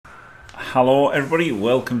Hello everybody,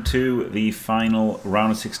 welcome to the final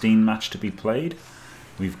round of 16 match to be played.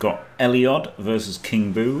 We've got Elyod versus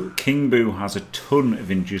KingBoo. KingBoo has a ton of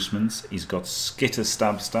inducements. He's got Skitter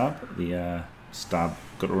Stab, the stab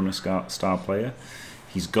gutter runner star player.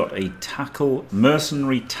 He's got a tackle,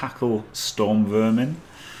 mercenary tackle storm vermin.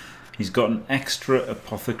 He's got an extra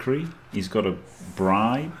apothecary. He's got a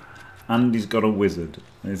bribe, and he's got a wizard.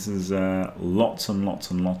 This is lots and lots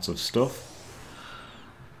and lots of stuff.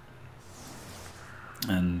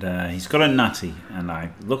 And he's got a natty,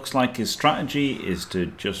 and looks like his strategy is to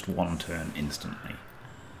just one turn instantly.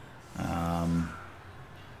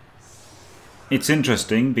 It's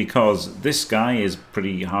interesting because this guy is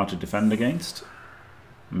pretty hard to defend against.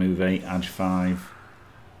 Move 8, edge 5,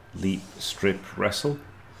 leap, strip, wrestle.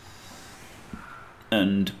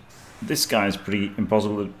 And this guy is pretty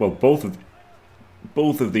impossible to, well, both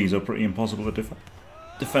of these are pretty impossible to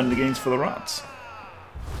defend against for the rats.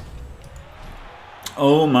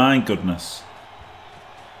 Oh my goodness.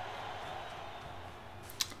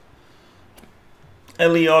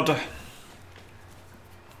 Elyod,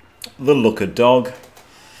 the looker dog,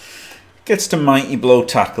 gets to mighty blow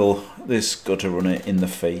tackle this gutter runner in the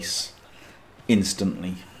face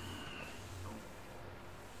instantly.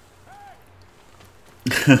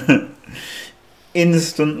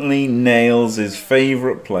 Instantly nails his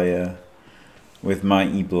favourite player with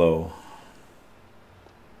mighty blow.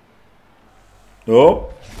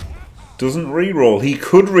 Oh, doesn't reroll. He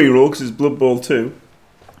could reroll because it's Blood Bowl 2.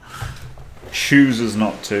 Chooses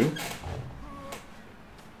not to.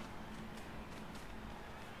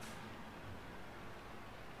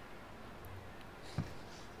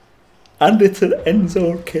 And it's an end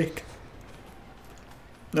zone kick.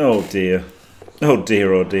 Oh dear. Oh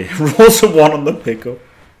dear, oh dear. Rolls a 1 on the pickup.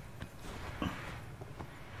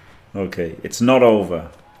 Okay, it's not over.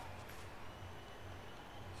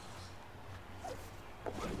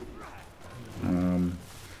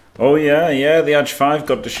 Oh yeah, the Edge 5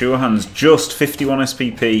 got to sure hands. Just 51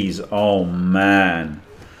 SPPs. Oh man.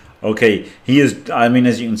 Okay, he is, I mean,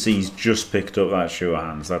 as you can see, he's just picked up that sure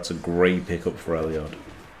hands. That's a great pickup for Elyod.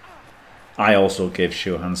 I also give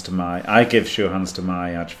sure hands to my,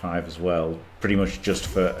 Edge 5 as well. Pretty much just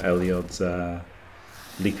for Elyod's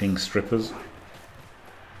leaping strippers.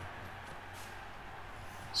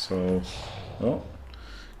 So, oh,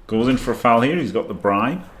 goes in for a foul here. He's got the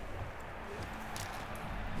bribe.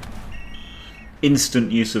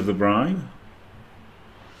 Instant use of the bribe.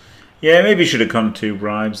 Yeah, maybe should have come 2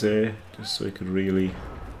 bribes there, just so he could really.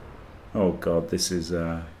 Oh god, this is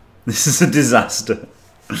a disaster.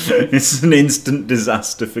 It's an instant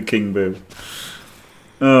disaster for KingBoo.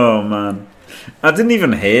 Oh man, I didn't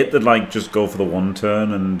even hate that. Like, just go for the 1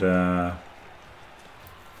 turn and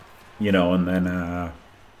you know, and then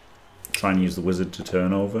try and use the wizard to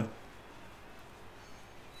turn over.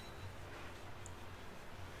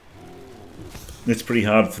 It's pretty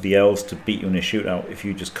hard for the elves to beat you in a shootout if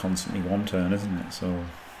you just constantly 1 turn, isn't it? So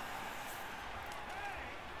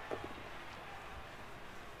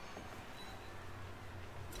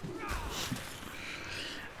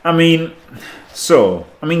I mean,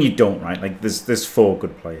 you don't, right? Like, there's 4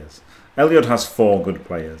 good players. Elyod has 4 good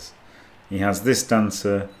players. He has this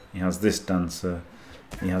dancer, he has this dancer,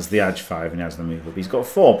 he has the edge 5, and he has the move up. He's got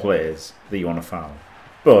 4 players that you want to foul.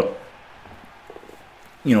 But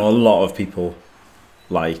you know, a lot of people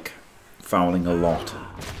like fouling a lot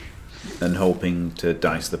and hoping to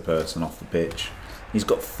dice the person off the pitch. He's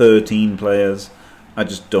got 13 players. I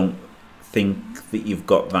just don't think that you've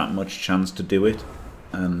got that much chance to do it,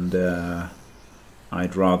 and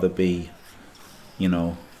I'd rather be, you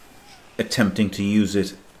know, attempting to use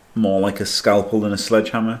it more like a scalpel than a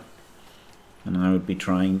sledgehammer. And I would be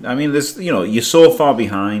trying, I mean, there's, you know, you're so far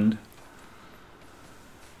behind.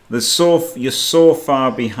 You're so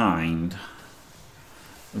far behind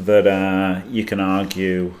that you can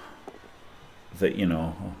argue that, you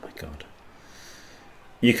know, oh my god,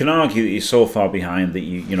 you can argue that you're so far behind that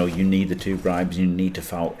you know, you need the 2 bribes, you need to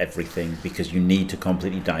foul everything because you need to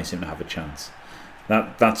completely dice him to have a chance.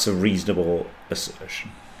 That's a reasonable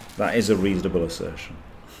assertion. That is a reasonable assertion.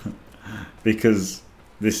 Because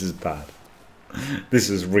this is bad. This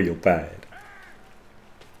is real bad.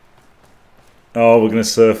 Oh, we're gonna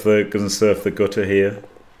surf the gutter here.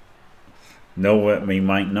 No, we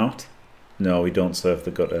might not. No, we don't surf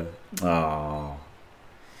the gutter. Oh,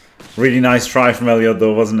 really nice try from Elyod,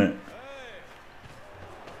 though, wasn't it?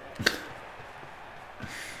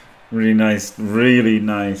 Really nice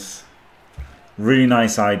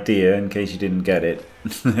idea. In case you didn't get it,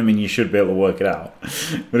 I mean, you should be able to work it out.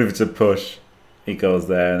 But if it's a push, he goes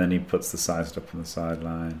there and then he puts the side step on the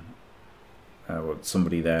sideline.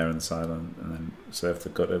 somebody there inside and then surf the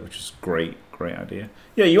gutter, which is great idea.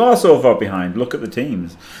 Yeah, you are so far behind. Look at the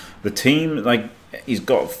teams. The team, like, he's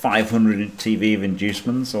got 500 TV of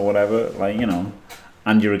inducements or whatever, like, you know,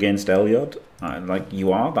 and you're against Elyod. Like,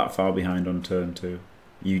 you are that far behind on turn 2.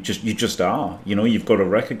 You just are. You know, you've got to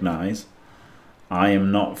recognise I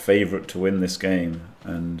am not favourite to win this game,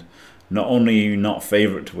 and not only are you not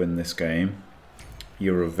favourite to win this game,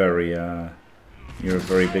 you're a very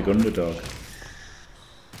big underdog.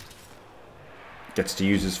 Gets to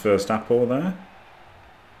use his first apple there.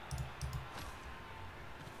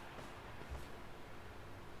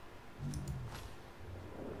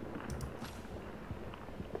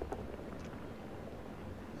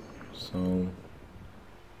 So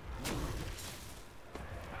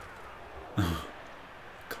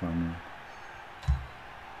come.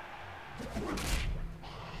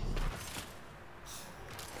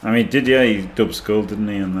 I mean, he dub skull, didn't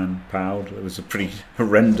he, and then powed. It was a pretty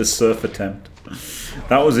horrendous surf attempt.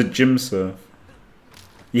 That was a gym surf.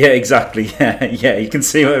 Yeah, exactly. Yeah, you can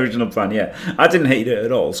see my original plan. Yeah, I didn't hate it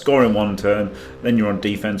at all. Scoring 1 turn, then you're on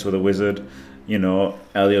defense with a wizard. You know,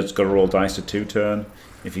 Elyod's got to roll dice to 2 turn.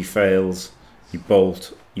 If he fails, you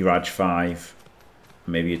bolt, you edge 5.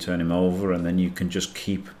 Maybe you turn him over, and then you can just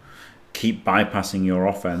keep bypassing your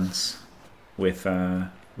offense with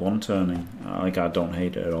 1 turning. Like, I don't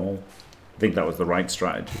hate it at all. I think that was the right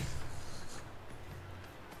strategy.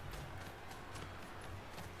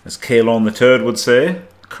 As Kalon the Turd would say,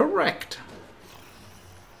 correct.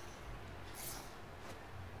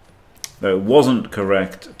 Though it wasn't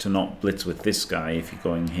correct to not blitz with this guy if you're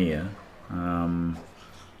going here.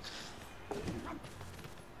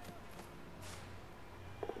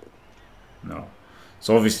 No.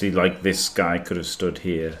 So obviously, like, this guy could have stood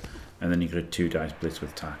here, and then you could have 2 dice blitz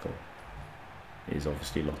with tackle. It is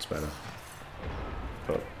obviously lots better.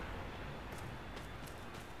 But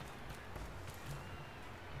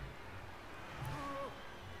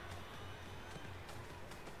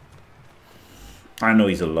I know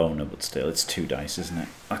he's a loner, but still, it's 2 dice, isn't it?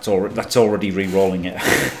 That's already re-rolling it.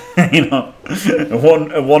 You know,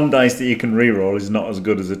 a one dice that you can re-roll is not as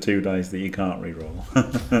good as a 2 dice that you can't re-roll.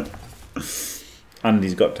 And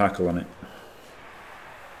he's got tackle on it.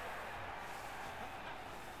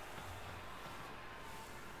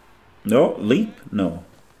 No, leap? No.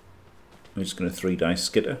 I'm just going to 3 dice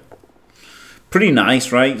skitter. Pretty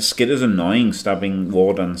nice, right? Skitter's annoying, stabbing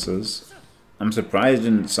war dancers. I'm surprised he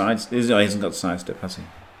didn't sidestep. He hasn't got sidestep, has he?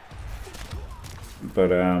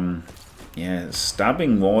 But, yeah,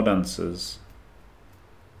 stabbing war dancers.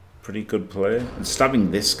 Pretty good play. And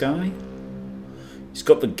stabbing this guy? He's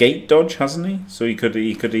got the gate dodge, hasn't he? So he could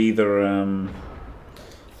either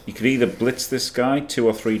blitz this guy 2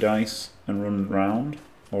 or 3 dice and run round,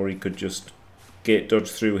 or he could just gate dodge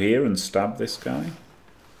through here and stab this guy.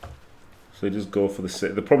 So he just go for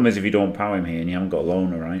the problem is if you don't power him here and you haven't got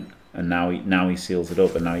loner, right? And now he seals it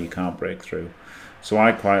up, and now you can't break through. So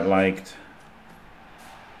I quite liked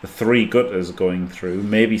the 3 gutters going through,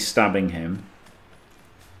 maybe stabbing him,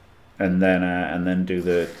 and then do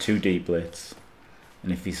the 2D blitz.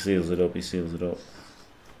 And if he seals it up, he seals it up.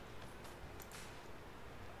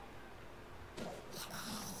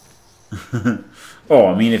 Oh,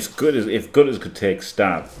 I mean, if gutters could take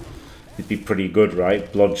stab, it'd be pretty good,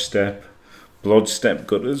 right? Blood step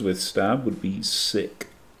gutters with stab would be sick.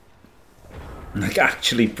 Like,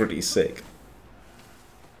 actually pretty sick.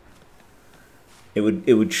 It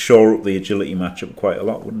would shore up the agility matchup quite a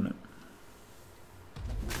lot, wouldn't it?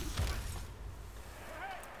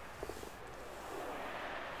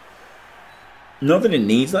 Not that it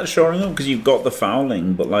needs that shoring up, because you've got the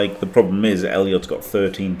fouling, but like the problem is Elyod's got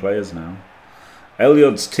 13 players now.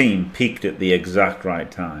 Elyod's team peaked at the exact right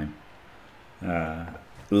time.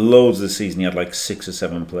 Loads of the season he had like 6 or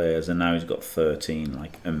 7 players, and now he's got 13.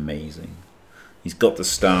 Like, amazing. He's got the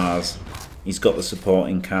stars. He's got the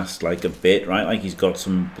supporting cast like a bit, right? Like, he's got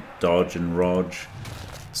some dodge and Rog.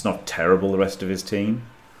 It's not terrible, the rest of his team,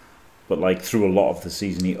 but like through a lot of the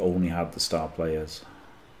season he only had the star players.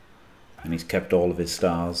 And he's kept all of his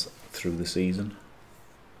stars through the season.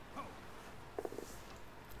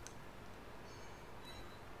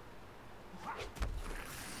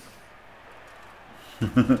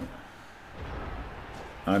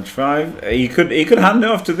 Edge 5. He could hand it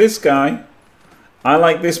off to this guy. I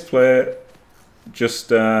like this player.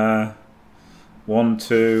 Just 1,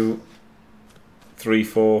 2, 3,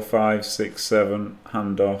 4, 5, 6, 7.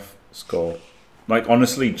 Hand off. Score. Like,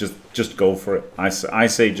 honestly, just go for it. I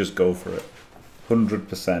say just go for it.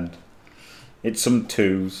 100%. It's some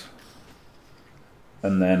 2s.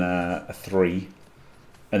 And then a 3.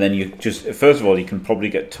 And then you just... First of all, you can probably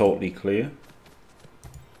get totally clear.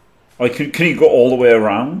 Oh, can he go all the way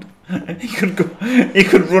around? He could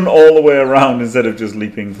run all the way around instead of just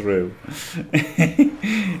leaping through.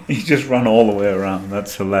 He just ran all the way around.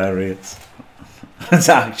 That's hilarious. That's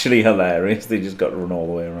actually hilarious. They just got to run all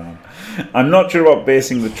the way around. I'm not sure about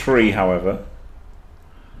basing the tree, however.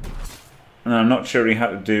 And I'm not sure he had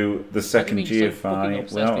to do the second GFI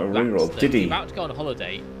without a reroll. Did he? About to go on a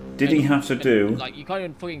holiday. Did he have to do? Like, you can't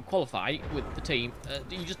even fucking qualify with the team.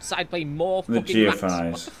 You just decide to play more the fucking GFIs.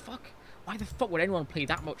 rats. What the fuck? Why the fuck would anyone play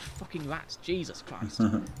that much fucking rats? Jesus Christ.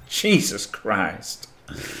 Jesus Christ.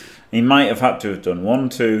 He might have had to have done 1,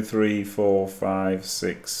 2, 3, 4, 5,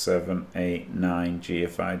 6, 7, 8, 9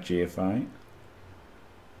 GFI.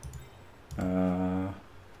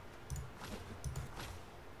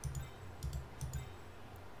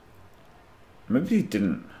 Maybe he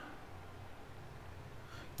didn't.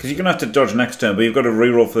 Because you're going to have to dodge next turn, but you've got to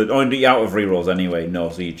reroll for the... Oh, you're out of rerolls anyway. No,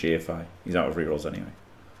 so you GFI. He's out of rerolls anyway.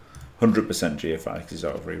 100% GFI because he's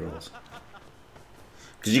out of rerolls.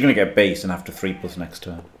 Because you're going to get base and have to 3+ next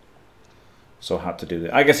turn. So I had to do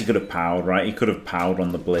that. I guess he could have powered, right? He could have powered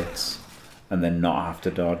on the blitz and then not have to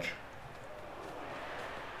dodge.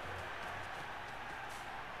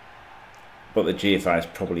 But the GFI is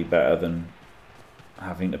probably better than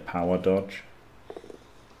having to power dodge.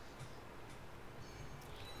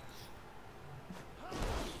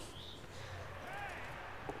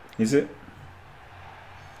 Is it?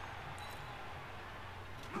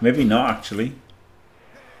 Maybe not, actually.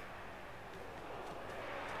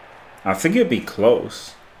 I think it'd be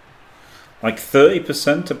close. Like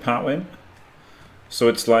 30% to power in. So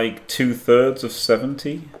it's like 2/3 of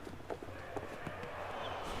 70.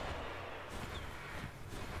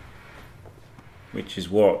 Which is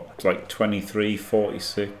what? It's like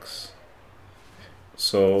 23.46.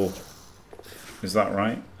 So, is that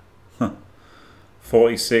right?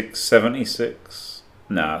 46.76.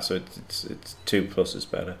 Nah, so it's 2+ is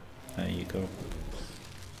better. There you go.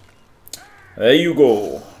 There you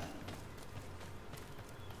go.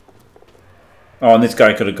 Oh, and this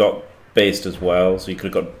guy could have got based as well, so you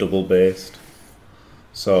could have got double based.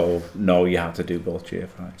 So no, you had to do both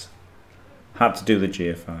GFIs. Had to do the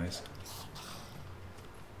GFIs.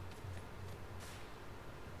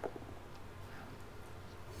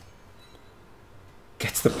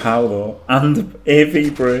 Gets the power though, and the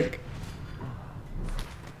AV break.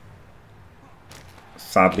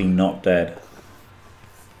 Sadly not dead.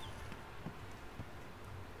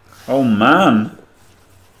 Oh man.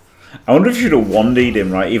 I wonder if you should have 1D'd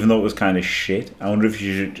him, right, even though it was kind of shit. I wonder if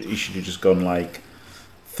you should have just gone like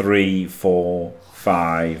 3, 4,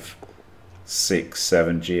 5, 6,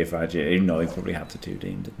 7 GFI. Even though he probably had to 2D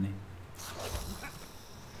him, didn't he?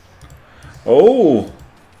 Oh!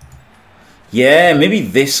 Yeah, maybe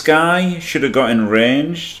this guy should have got in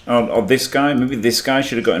range. Or this guy. Maybe this guy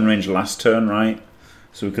should have got in range last turn, right?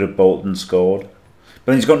 So we could have bolted and scored. But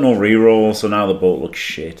then he's got no reroll, so now the bolt looks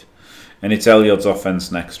shit. And it's Elyod's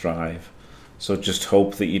offense next drive. So just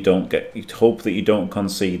hope that you don't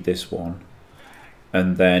concede this one.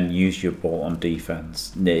 And then use your bolt on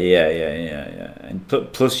defense. Yeah. And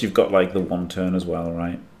plus you've got like the 1 turn as well,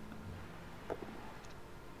 right?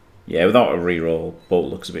 Yeah, without a reroll,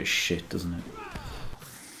 bolt looks a bit shit, doesn't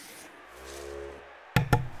it?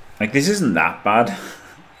 Like, this isn't that bad.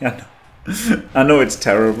 I know it's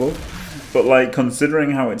terrible, but like,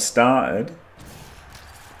 considering how it started,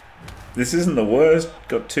 this isn't the worst.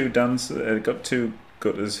 Got 2 dancers, got 2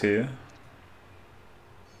 gutters here.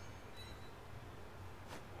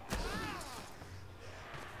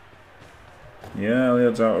 Yeah,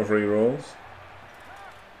 Elyod's out of rerolls,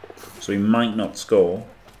 so he might not score.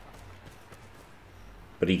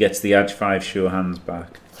 But he gets the Edge 5 sure hands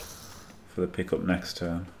back for the pickup next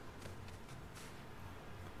turn.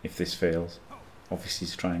 If this fails. Obviously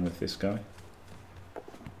he's trying with this guy.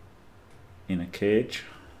 In a cage.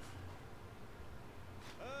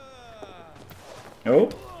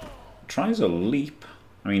 Oh! Tries a leap.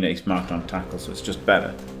 I mean, he's marked on tackle, so it's just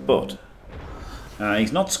better. But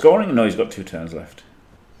he's not scoring. No, he's got 2 turns left.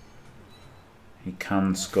 He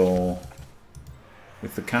can score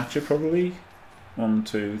with the catcher, probably. 1,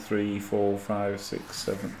 2, 3, 4, 5, 6,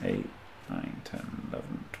 7, 8, 9, 10,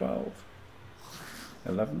 11, 12,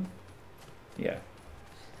 11. Yeah.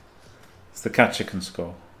 So the catcher can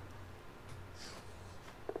score.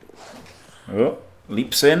 Oh,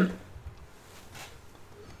 leaps in.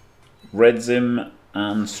 Reds him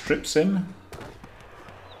and strips him.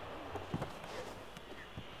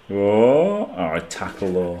 Oh, I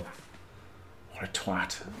tackle though. What a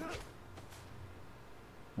twat.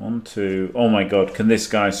 1, 2. Oh my god, can this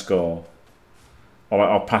guy score? Oh,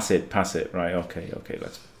 I'll pass it. Right, okay,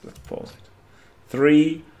 let's pause it.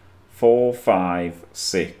 3, 4, 5,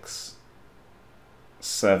 6,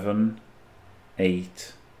 7,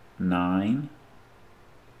 8, 9,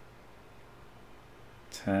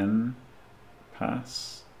 10,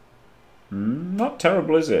 pass. Not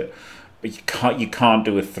terrible, is it? But you can't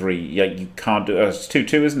do a 3. Yeah, you can't do. It's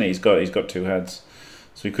 2-2, isn't it? He's got 2 heads,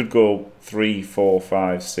 so he could go 3, 4,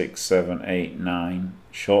 5, 6, 7, 8, 9.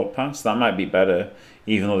 Short pass. That might be better,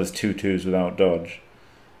 even though there's 2 2s without dodge.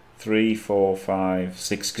 3, 4, 5,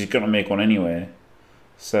 6. Because you've got to make one anyway.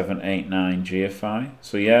 7, 8, 9 GFI.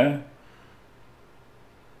 So yeah.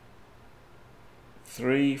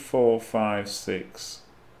 3, 4, 5, 6,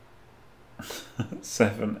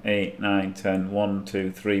 7, 8, 9, 10. 1,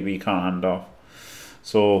 2, 3. But you can't hand off.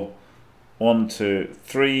 So 1, 2,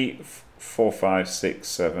 3, 4, 5, 6,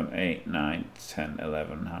 7, 8, 9, 10,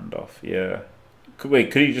 11 hand off. Yeah.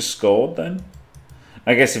 Wait, could he just scored then?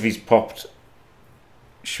 I guess if he's popped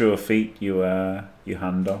sure feet, you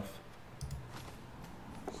hand off.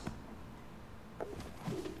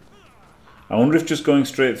 I wonder if just going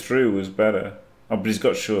straight through was better. Oh, but he's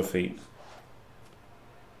got sure feet.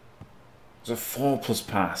 It's a 4+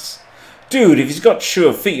 pass. Dude, if he's got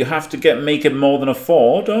sure feet, you have to make it more than a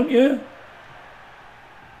 4, don't you?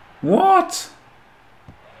 What?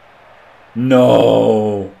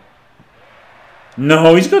 No.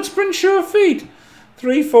 No, he's got sprint sure feet.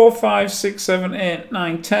 3, 4, 5, 6, 7, 8,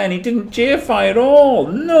 9, 10. He didn't GFI at all.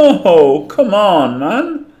 No, come on,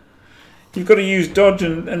 man. You've got to use dodge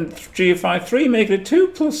and GFI 3, make it a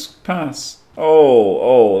 2+ pass.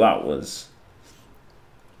 Oh, that was...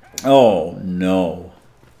 Oh, no.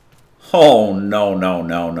 Oh,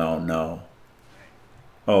 no.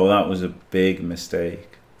 Oh, that was a big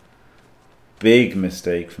mistake. Big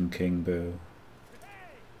mistake from KingBoo.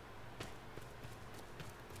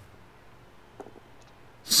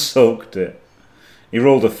 Soaked it. He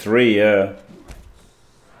rolled a 3, yeah.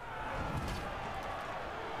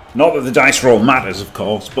 Not that the dice roll matters, of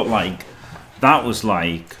course, but like, that was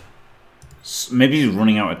like, maybe he's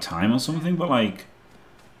running out of time or something, but like,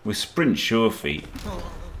 with sprint sure feet,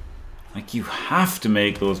 like, you have to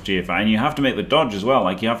make those GFI, and you have to make the dodge as well.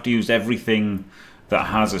 Like, you have to use everything that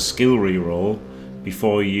has a skill reroll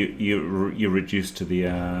before you're reduced to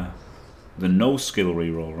the no skill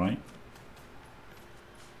reroll, right?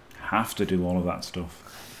 Have to do all of that stuff.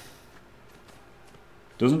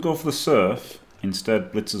 Doesn't go for the surf,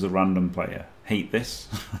 instead blitzes a random player. Hate this.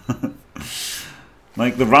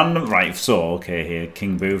 Like the random, right, so okay here,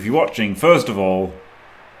 KingBoo, if you're watching, first of all,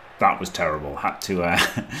 that was terrible. Had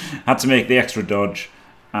to make the extra dodge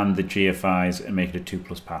and the GFIs and make it a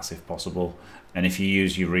 2+ pass if possible. And if you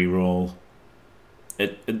use your reroll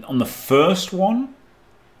on the first one,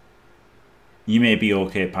 you may be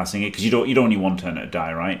okay passing it because you don't only one turn at a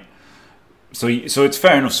die, right? So it's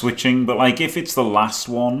fair enough switching, but like if it's the last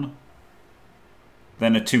one,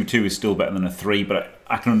 then a 2-2 is still better than a 3. But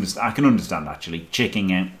I can understand actually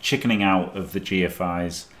chickening out of the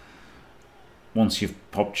GFIs once you've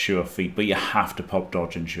popped sure feet, but you have to pop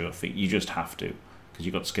dodge and sure feet. You just have to because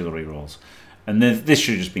you've got skill rerolls. And then this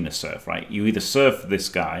should have just been a surf, right? You either surf this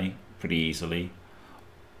guy pretty easily,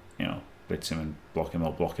 you know, blitz him and block him,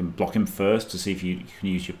 or block him first to see if you can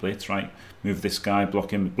use your blitz, right? Move this guy,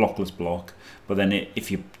 block him, blockless block. But then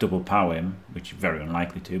if you double power him, which you're very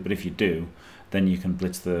unlikely to, but if you do, then you can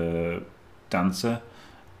blitz the dancer.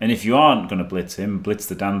 And if you aren't going to blitz him, blitz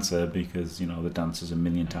the dancer, because, you know, the dancer's a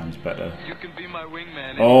million times better. You can be my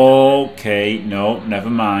wingman. Okay, no, never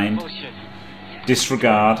mind.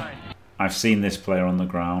 Disregard. I've seen this player on the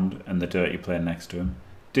ground and the dirty player next to him.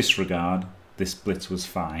 Disregard. This blitz was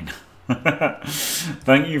fine.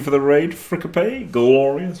 Thank you for the raid, Frickape.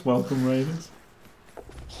 Glorious. Welcome, Raiders.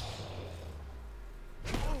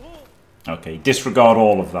 Okay, disregard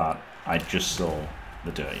all of that. I just saw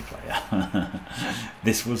the dirty player.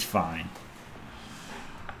 This was fine.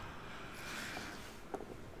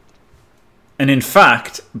 And in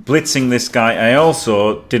fact, blitzing this guy, I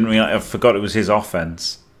also didn't realize, I forgot it was his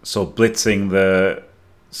offense. So blitzing the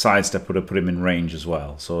sidestep would have put him in range as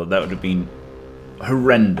well. So that would have been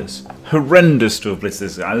horrendous. Horrendous to have blitzed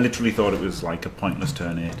this. I literally thought it was like a pointless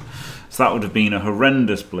turn 8. So that would have been a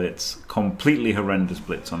horrendous blitz. Completely horrendous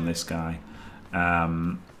blitz on this guy.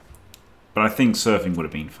 But I think surfing would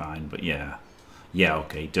have been fine. But yeah. Yeah,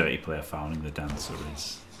 okay. Dirty player fouling the dancer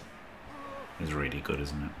is really good,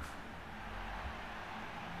 isn't it?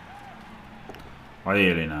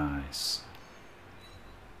 Really nice.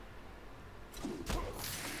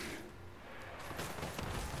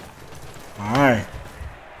 Alright.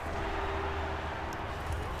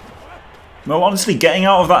 Well, honestly, getting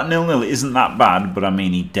out of that 0-0 isn't that bad, but I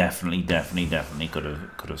mean, he definitely could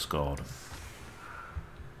have scored.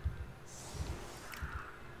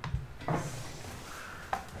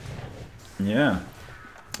 Yeah.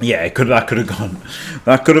 Yeah, that could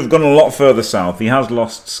have gone a lot further south. He has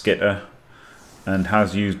lost Skitter and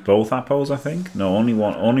has used both appos, I think. No, only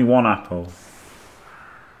one appo.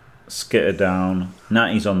 Skitter down.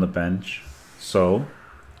 Natty's on the bench. So,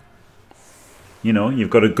 you know, you've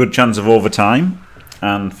got a good chance of overtime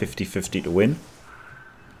and 50-50 to win.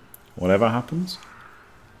 Whatever happens.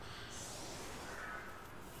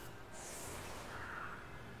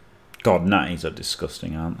 God, natties are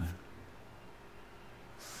disgusting, aren't they?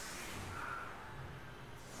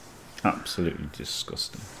 Absolutely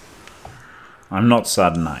disgusting. I'm not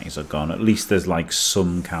sad natties are gone. At least there's like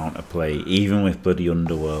some counterplay, even with bloody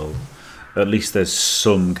Underworld. At least there's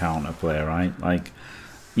some counterplay, right? Like,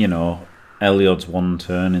 you know, Elyod's one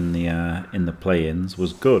turn in the play-ins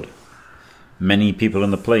was good. Many people in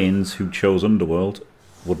the play-ins who chose Underworld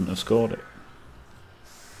wouldn't have scored it.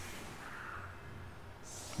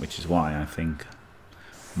 Which is why I think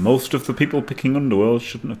most of the people picking Underworld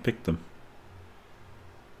shouldn't have picked them.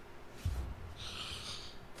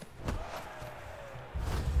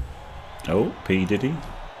 Oh, P. Diddy.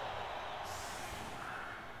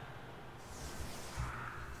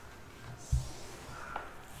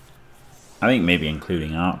 I think maybe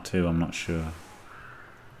including Art too, I'm not sure.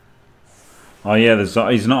 Oh yeah,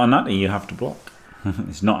 he's not a natty you have to block.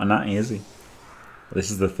 He's not a natty, is he?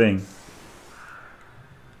 This is the thing.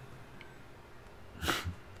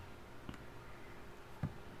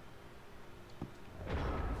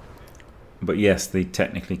 But yes, they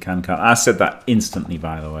technically can count. I said that instantly,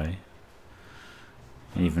 by the way.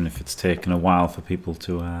 Even if it's taken a while for people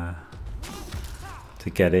to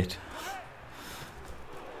get it.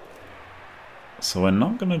 So we're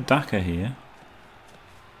not going to DACA here.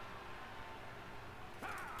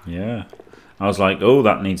 Yeah. I was like, oh,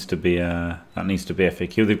 that needs to be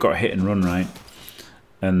FAQ. They've got hit and run, right?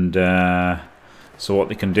 And so what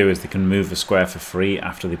they can do is they can move a square for free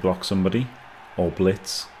after they block somebody or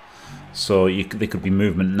blitz. So they could be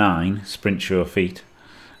movement 9, sprint sure feet,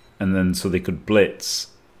 and then so they could blitz,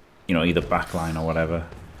 you know, either backline or whatever,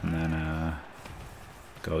 and then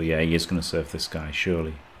go, yeah, he is going to surf this guy,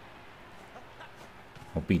 surely.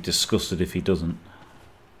 I'll be disgusted if he doesn't.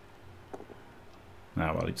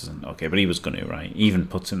 Ah, well, he doesn't. Okay, but he was going to, right? He even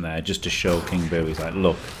puts him there just to show KingBoo. He's like,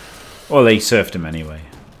 look. Well, they surfed him anyway.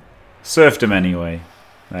 Surfed him anyway.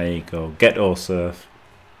 There you go. Get or surf.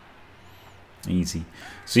 Easy.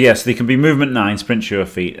 So yes, they can be movement 9, sprint sure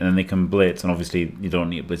feet, and then they can blitz. And obviously, you don't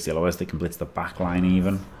need to blitz the LOS. They can blitz the back line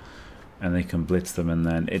even, and they can blitz them. And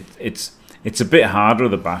then it's a bit harder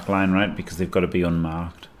with the back line, right? Because they've got to be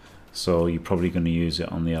unmarked. So you're probably going to use it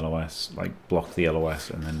on the LOS, like block the LOS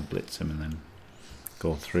and then blitz him and then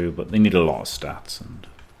go through. But they need a lot of stats, and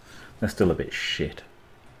they're still a bit shit.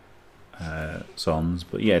 Zons,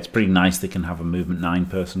 but yeah, it's pretty nice they can have a movement 9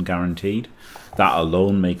 person guaranteed. That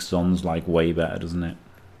alone makes Zons like way better, doesn't it?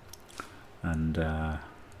 And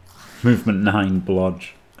movement 9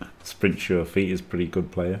 blodge, sprint sure feet is pretty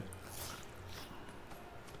good player.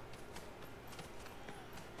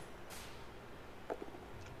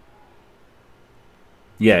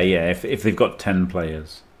 Yeah, if they've got 10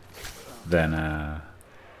 players, then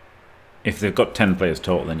if they've got 10 players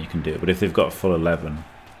total, then you can do it. But if they've got a full 11,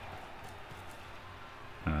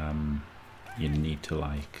 you need to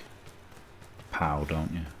like POW,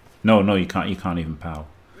 don't you? No, you can't. You can't even POW.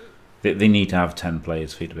 They need to have 10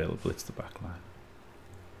 players for you to be able to blitz the back line,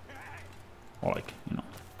 or like, you know,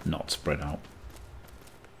 not spread out.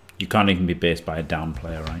 You can't even be based by a down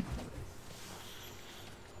player, right?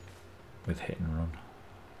 With hit and run.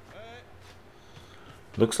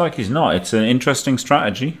 Looks like he's not. It's an interesting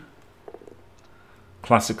strategy.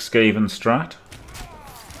 Classic Skaven strat.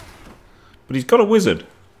 But he's got a wizard.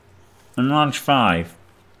 And large 5.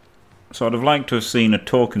 So I'd have liked to have seen a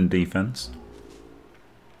token defense.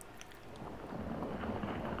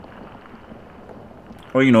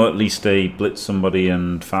 Or, you know, at least a blitz somebody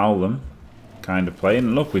and foul them kind of play.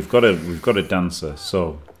 And look, we've got a dancer.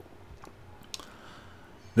 So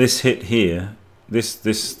this hit here,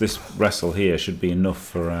 this wrestle here should be enough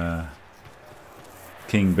for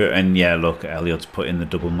KingBoo. And yeah, look, Elyod's put in the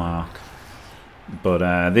double mark.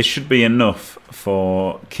 But this should be enough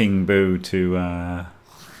for KingBoo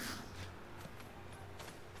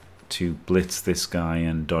to blitz this guy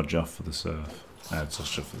and dodge off for the surf. Dodge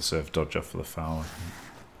off for the surf, dodge off for the foul, I think.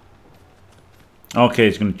 Okay,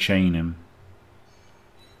 he's going to chain him.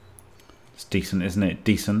 It's decent, isn't it?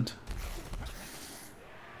 Decent.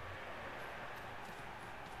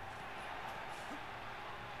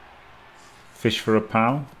 Fish for a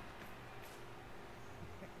POW.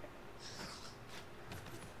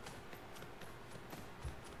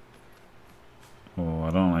 Oh, I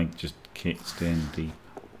don't like just staying deep.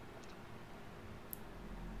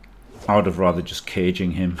 I would have rather just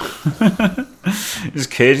caging him. Just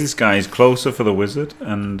cage this guy. He's closer for the wizard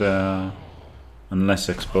and less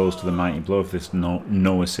exposed to the mighty blow if this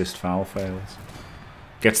no assist foul fails.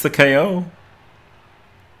 Gets the KO.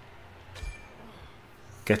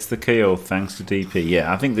 Gets the KO thanks to DP.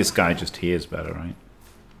 Yeah, I think this guy just hears better, right?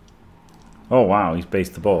 Oh wow, he's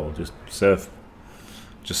based the ball. Just surf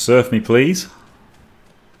me, please.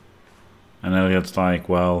 And Elyod's like,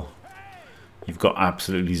 well, you've got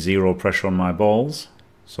absolutely zero pressure on my balls,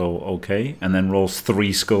 so okay. And then rolls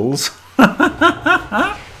 3 skulls.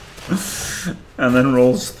 And then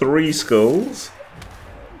rolls 3 skulls,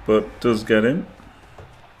 but does get him.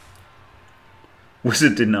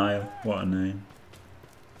 Wizard denial. What a name.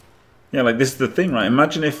 Yeah, like this is the thing, right?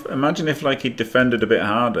 Imagine if like he'd defended a bit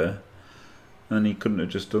harder, and he couldn't have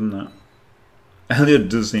just done that. Elyod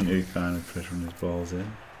does seem to be kind of pressuring his balls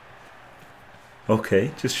in.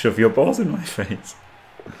 Okay, just shove your balls in my face.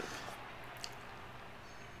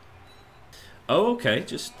 Oh, okay,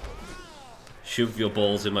 just shove your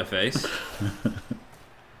balls in my face.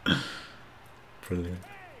 Brilliant.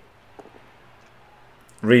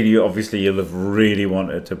 Really, obviously, you'll have really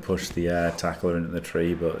wanted to push the tackler into the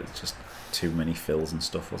tree, but it's just too many fills and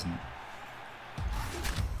stuff, wasn't it?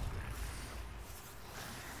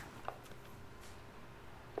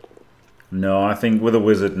 No, I think with a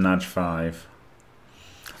wizard and Edge 5.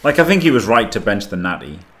 Like, I think he was right to bench the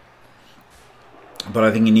natty. But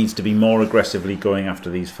I think he needs to be more aggressively going after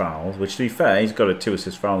these fouls. Which, to be fair, he's got a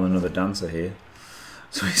 2-assist foul and another dancer here.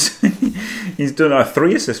 So he's done a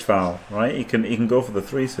 3-assist foul, right? He can go for the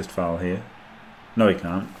 3-assist foul here. No, he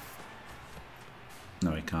can't.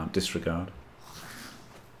 No, he can't. Disregard.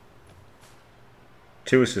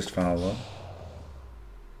 2-assist foul, though.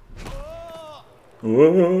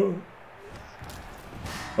 Whoa.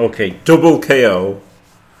 Okay, double KO.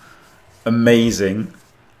 Amazing.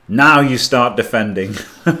 Now you start defending.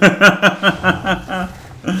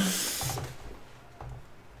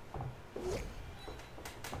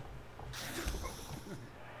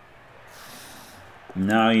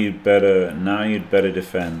 Now you'd better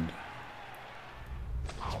defend.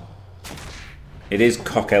 It is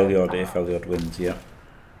cock Elyod if Elyod wins, yeah.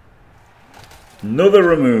 Another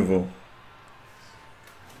removal.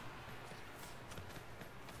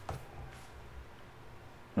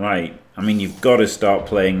 Right, I mean you've got to start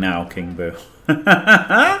playing now, KingBoo.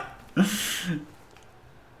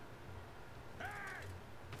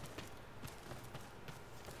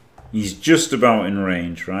 He's just about in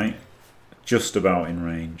range, right? Just about in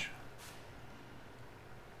range.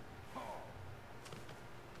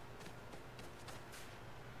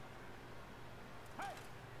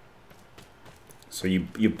 So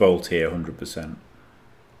you bolt here 100%.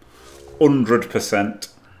 100%.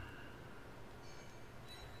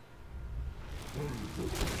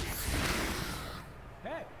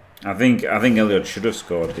 I think Elyod should have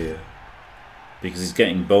scored here because he's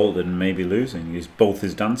getting bolted and maybe losing. Both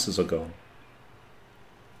his dancers are gone.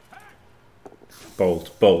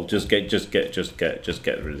 Bolt. Just get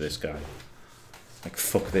rid of this guy. Like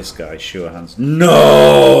fuck this guy. Sure hands.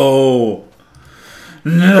 No.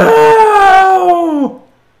 No.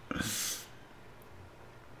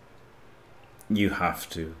 You have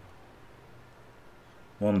to.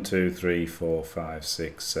 1, 2, 3, 4, 5,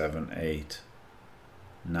 6, 7, 8,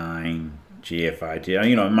 9. GFI.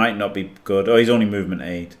 You know, it might not be good. Oh, he's only movement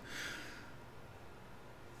 8.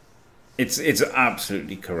 It's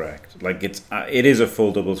absolutely correct. Like it is a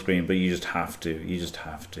full double screen, but you just have to. You just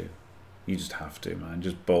have to, man.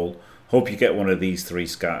 Just bowl. Hope you get one of these 3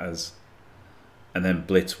 scatters, and then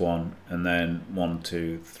blitz 1, and then 1,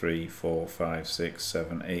 2, 3, 4, 5, 6,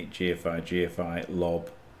 7, 8. GFI.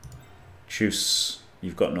 Lob. Choose.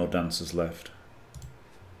 You've got no dancers left.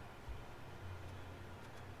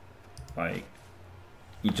 Like,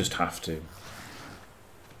 you just have to.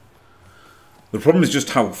 The problem is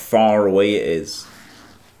just how far away it is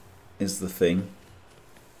the thing.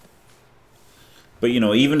 But you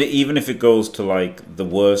know, even if it goes to like the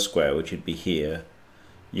worst square, which would be here,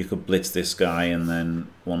 you could blitz this guy and then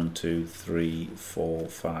 1, 2, 3, 4,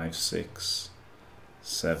 5, 6,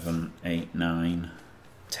 7, 8, 9,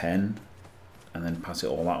 10, and then pass it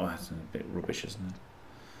all that way. That's a bit rubbish, isn't it?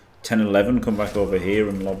 10, 11, come back over here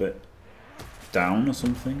and lob it down or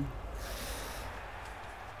something.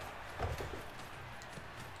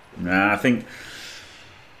 Nah, I think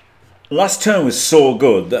last turn was so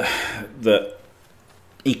good that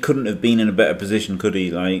he couldn't have been in a better position, could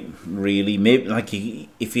he? Like, really, maybe like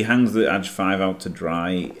if he hangs the edge 5 out to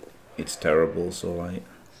dry, it's terrible. So like,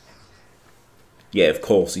 Yeah, of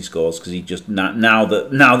course he scores, because he just now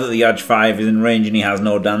that the Edge 5 is in range and he has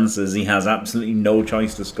no dancers, he has absolutely no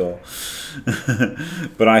choice to score.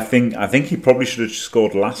 But I think he probably should have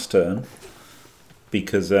scored last turn,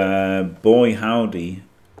 because boy howdy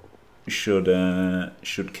should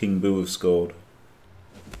KingBoo have scored.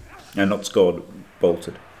 Not scored,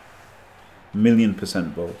 bolted.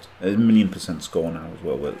 1,000,000% bolt. 1,000,000% score now as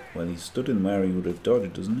well. Well, he stood in where he would have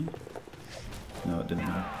dodged, doesn't he? No, it didn't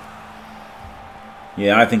matter.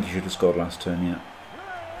 Yeah, I think he should have scored last turn, yeah.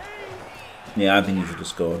 Yeah, I think he should have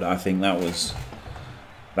scored. I think that was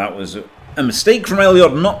a mistake from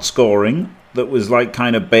Elyod not scoring that was like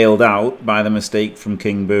kind of bailed out by the mistake from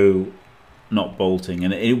KingBoo not bolting.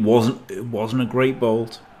 And it wasn't a great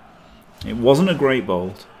bolt. It wasn't a great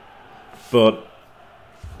bolt. But,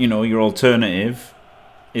 you know, your alternative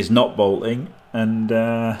is not bolting and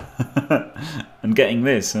and getting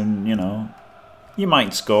this, and, you know, you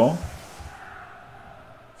might score.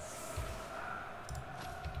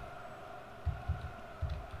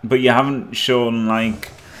 But you haven't shown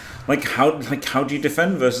how do you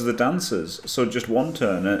defend versus the dancers? So just one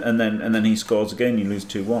turn and then he scores again, you lose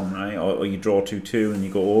 2-1, right? Or you draw 2-2 and you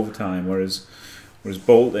go overtime. Whereas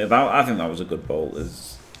bolt, I think that was a good bolt.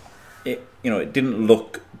 It didn't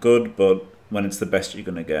look good, but when it's the best you're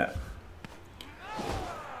gonna get.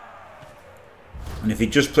 And if he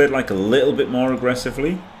just played like a little bit more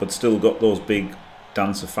aggressively, but still got those big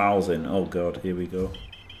dancer fouls in, oh god, here we go.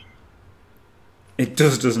 It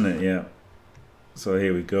does, doesn't it? Yeah. So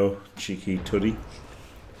here we go. Cheeky tuddy.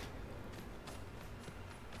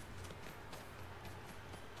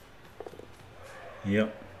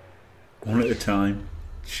 Yep. One at a time.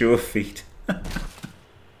 Sure feet.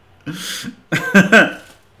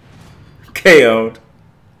 KO'd.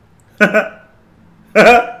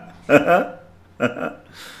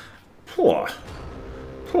 Poor.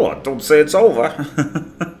 Don't say it's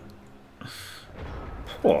over.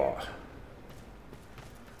 Poor.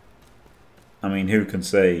 I mean, who can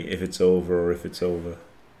say if it's over or if it's over?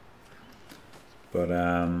 But,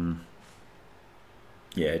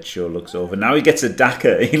 yeah, it sure looks over. Now he gets a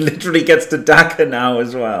Daka. He literally gets the Daka now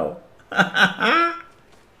as well.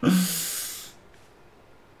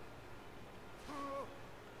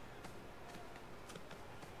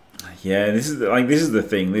 Yeah, this is the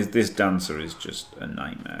thing. This dancer is just a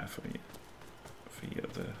nightmare for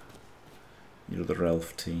your other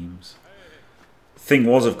elf teams. Thing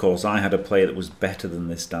was, of course, I had a player that was better than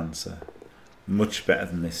this dancer. Much better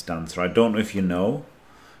than this dancer. I don't know if you know,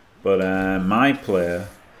 but my player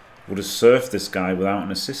would have surfed this guy without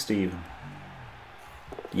an assist even.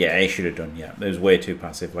 Yeah, he should have done, yeah. It was way too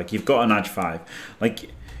passive. Like, you've got an Edge 5.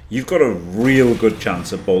 Like, you've got a real good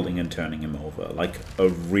chance of bolting and turning him over. Like, a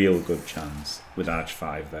real good chance with Edge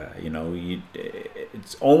 5 there. You know,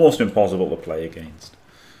 it's almost impossible to play against.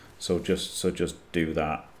 So just do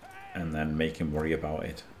that. And then make him worry about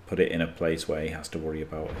it. Put it in a place where he has to worry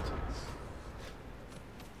about it.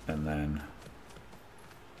 And then,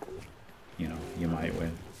 you know, you might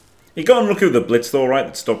win. He got unlucky with the blitz though, right?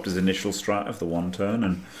 That stopped his initial strat of the one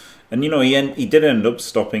turn. And you know, he did end up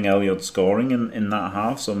stopping Elyod scoring in that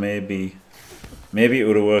half. So maybe it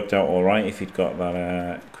would have worked out alright if he'd got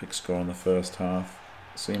that quick score in the first half.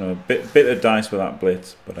 So, you know, a bit of dice with that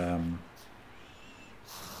blitz. But,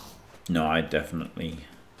 no, I definitely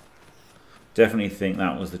think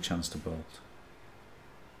that was the chance to bolt.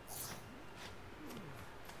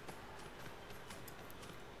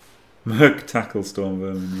 Merc tackle Storm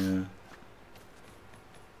Vermin,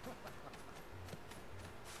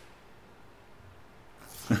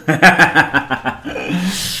 yeah.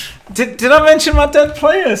 Did I mention my dead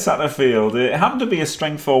player Satterfield? It happened to be a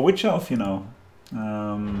strength 4 witch elf, you know.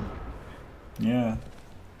 Yeah.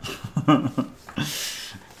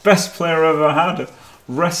 Best player I've ever had.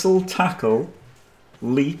 Wrestle, tackle,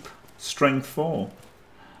 leap, strength 4.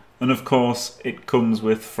 And of course, it comes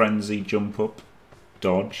with frenzy, jump up,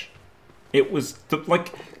 dodge. It was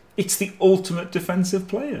it's the ultimate defensive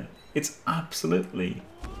player. It's absolutely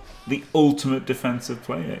the ultimate defensive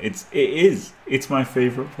player. It is. It's my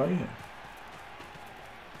favourite player.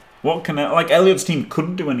 What can like Elyod's team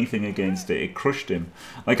couldn't do anything against it. It crushed him.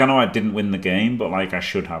 Like, I know I didn't win the game, but like I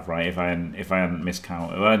should have, right? If I hadn't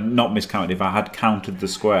miscounted, if I had counted the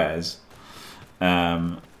squares, you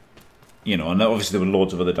know, and obviously there were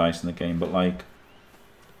loads of other dice in the game, but like,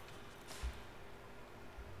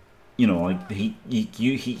 you know, like he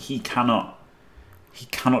cannot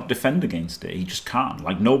defend against it. He just can't.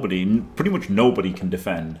 Like, pretty much nobody can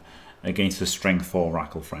defend against a strength 4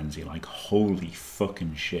 Rackle Frenzy. Like, holy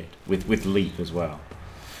fucking shit. With leap as well.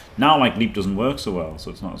 Now, like, leap doesn't work so well, so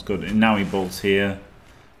it's not as good. And now he bolts here.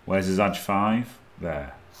 Where's his Edge 5?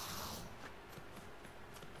 There.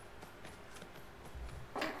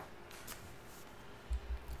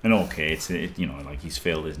 And okay, you know, like he's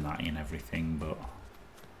failed his natty and everything, but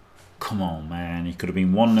come on, man, he could have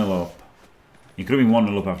been 1-0 up. He could have been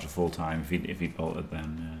 1-0 up after full time if he'd bolted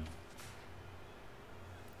then.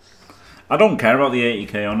 Yeah. I don't care about the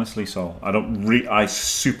 80k, honestly, Sol. I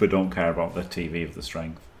super don't care about the TV of the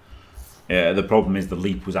strength. The problem is the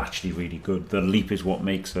leap was actually really good. The leap is what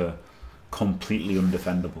makes her completely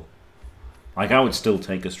undefendable. Like, I would still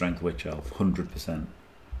take a strength witch elf, 100%.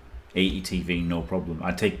 80 TV, no problem.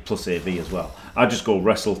 I'd take plus AV as well. I'd just go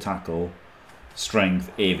wrestle, tackle, strength,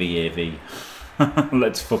 AV.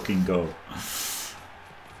 Let's fucking go.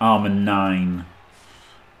 Armor 9.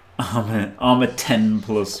 Armor 10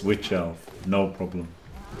 plus witch elf. No problem.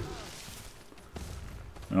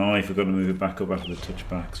 Oh, I forgot to move it back up after the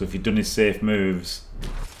touchback. So if he'd done his safe moves,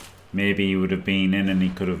 maybe he would have been in and he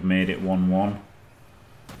could have made it 1-1.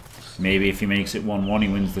 Maybe if he makes it 1-1, he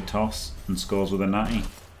wins the toss and scores with a natty.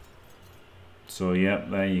 So yep,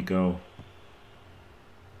 there you go.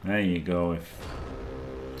 There you go. If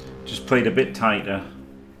just played a bit tighter,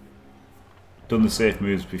 done the safe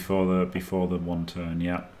moves before the one turn.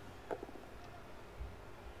 Yep.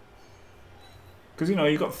 Because, you know,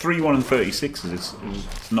 you've got 3-1 and 36s.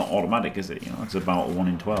 It's not automatic, is it? You know, it's about a 1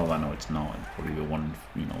 in 12. I know it's not. It's probably a 1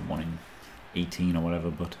 in 18 or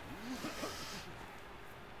whatever. But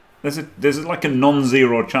there's like a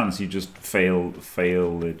non-zero chance you just fail the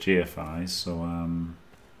GFIs.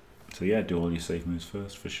 So yeah, do all your safe moves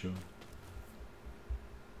first for sure.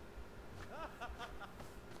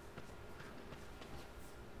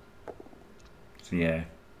 So yeah,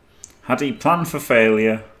 had he planned for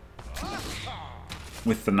failure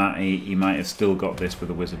with the natty, he might have still got this with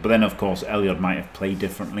a wizard. But then, of course, Elyod might have played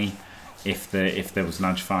differently if there was an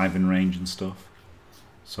edge 5 in range and stuff.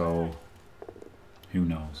 So, who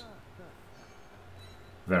knows?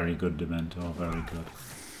 Very good, Dementor. Very good.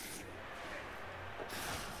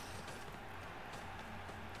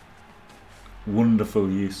 Wonderful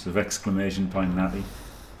use of exclamation point natty.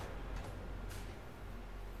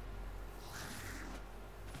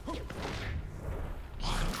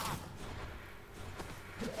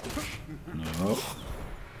 No.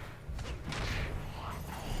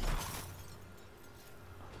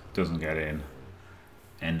 Doesn't get in.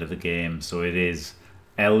 End of the game. So it is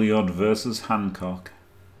Elyod versus Hancock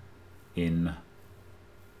in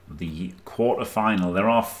the quarter-final. There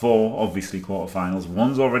are 4, obviously, quarter-finals.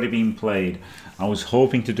 One's already been played. I was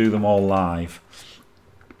hoping to do them all live,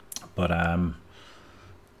 but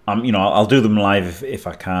you know, I'll do them live if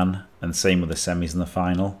I can, and same with the semis and the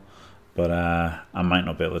final. But I might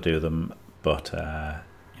not be able to do them. But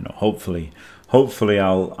you know, hopefully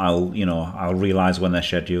I'll realise when they're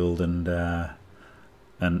scheduled and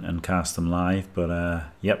cast them live. But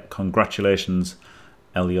yep, congratulations,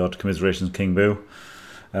 Elyod. Commiserations, KingBoo.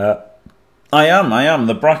 I am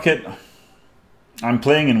the bracket. I'm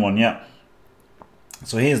playing in one, yeah.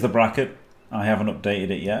 So here's the bracket. I haven't updated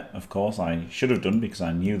it yet, of course. I should have done because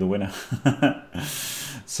I knew the winner.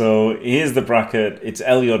 So here's the bracket. It's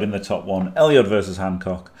Elyod in the top one. Elyod versus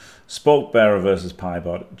Hancock. Spoke Bearer versus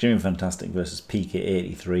Piebot. Jimmy Fantastic versus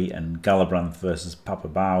PK83. And Galabranth versus Papa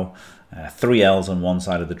Bao. 3 L's on one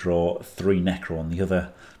side of the draw. 3 Necro on the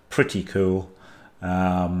other. Pretty cool.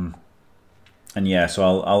 And yeah,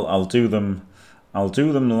 so I'll do them. I'll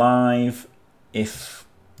do them live if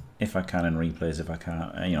I can, and replays if I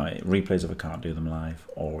can't. You know, replays if I can't do them live,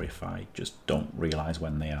 or if I just don't realise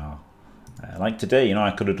when they are. Like today, you know,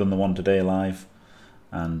 I could have done the one today live,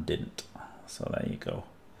 and didn't. So there you go.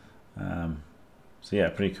 So yeah,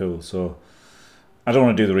 pretty cool. So I don't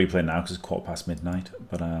want to do the replay now because it's midnight,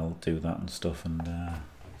 but I'll do that and stuff. And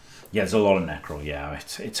yeah, there's a lot of Necro. Yeah,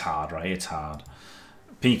 it's hard, right? It's hard.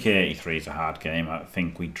 PK83 is a hard game. I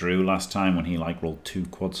think we drew last time when he like rolled 2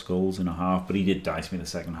 quad skulls in a half, but he did dice me the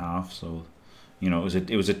second half. So, you know,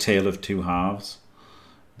 it was a tale of 2 halves.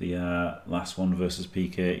 The last one versus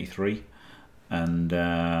PK83, and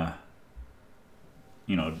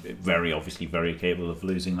you know, obviously very capable of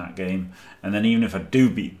losing that game. And then even if I do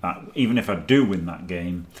win that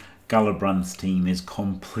game, Galabranth's team is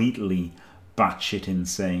completely batshit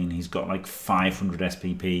insane. He's got like 500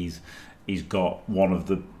 SPPs. He's got one of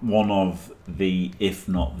the, if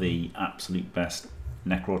not the absolute best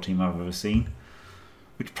Necro team I've ever seen,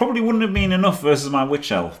 which probably wouldn't have been enough versus my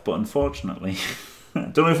Witch Elf, but unfortunately, I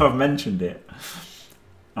don't know if I've mentioned it,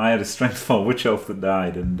 I had a strength 4 Witch Elf that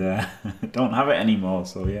died, and don't have it anymore,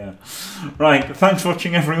 so yeah. Right, thanks for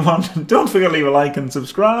watching everyone. Don't forget to leave a like and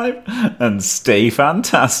subscribe, and stay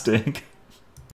fantastic.